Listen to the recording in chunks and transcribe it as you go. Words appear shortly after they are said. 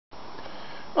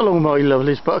Hello my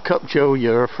lovelies, Buttercup Joe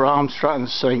here from Stratton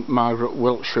St Margaret,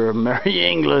 Wiltshire, Merry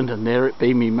England, and there it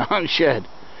be me Manshed.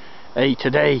 Hey,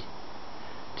 today,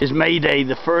 'tis May Day,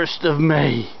 the 1st of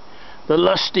May, the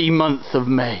lusty month of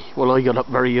May. Well, I got up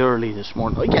very early this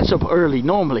morning. I get up early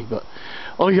normally, but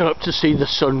I got up to see the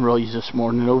sunrise this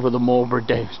morning over the Marlborough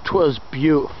Downs. 'Twas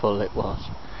beautiful, it was.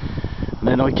 And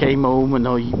then I came home and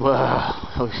I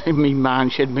was in me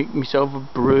Manshed making myself a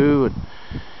brew, and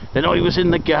then I was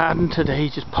in the garden today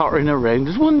just pottering around,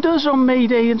 as one does on May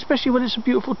Day, and especially when it's a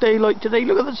beautiful day like today.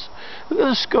 Look at this, look at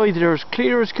the sky there, as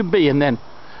clear as can be. And then,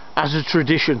 as a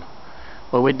tradition,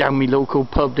 I went down my local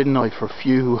pub, didn't I, for a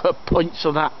few pints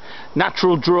of that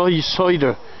natural dry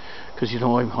cider, because you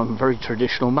know I'm a very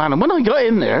traditional man. And when I got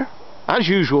in there, as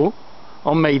usual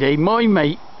on May Day, my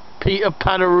mate Peter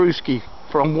Paderewski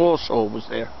from Warsaw was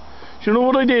there. Do you know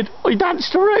what I did? I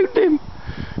danced around him,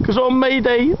 because on May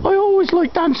Day I always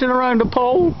like dancing around a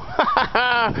pole.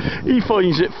 He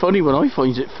finds it funny when I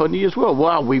find it funny as well.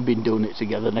 Well, we've been doing it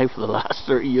together now for the last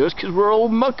 30 years, because we're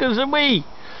old muckers, and we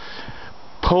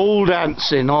pole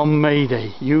dancing on May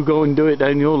Day. You go and do it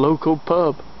down your local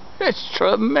pub. It's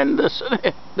tremendous, isn't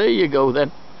it? There you go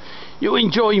then. You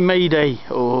enjoy May Day.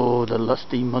 Oh, the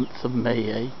lusty month of May,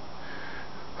 eh?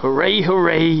 Hooray,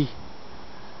 hooray.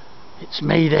 It's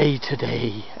May Day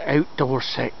today. Outdoor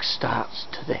sex starts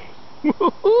today.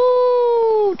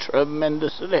 Woohoo!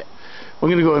 Tremendous, isn't it? I'm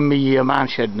going to go in my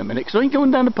Manshed in a minute, because I ain't going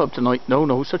down the pub tonight.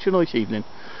 No, such a nice evening.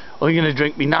 I'm going to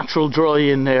drink me natural dry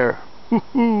in there.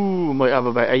 Woohoo! Might have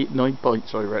about 8-9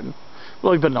 pints, I reckon.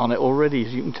 Well, I've been on it already,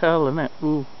 as you can tell, innit?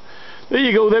 Ooh. There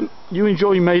you go then. You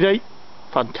enjoy May Day.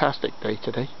 Fantastic day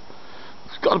today.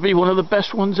 It's got to be one of the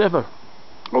best ones ever.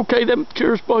 Okay then.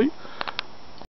 Cheers, bye.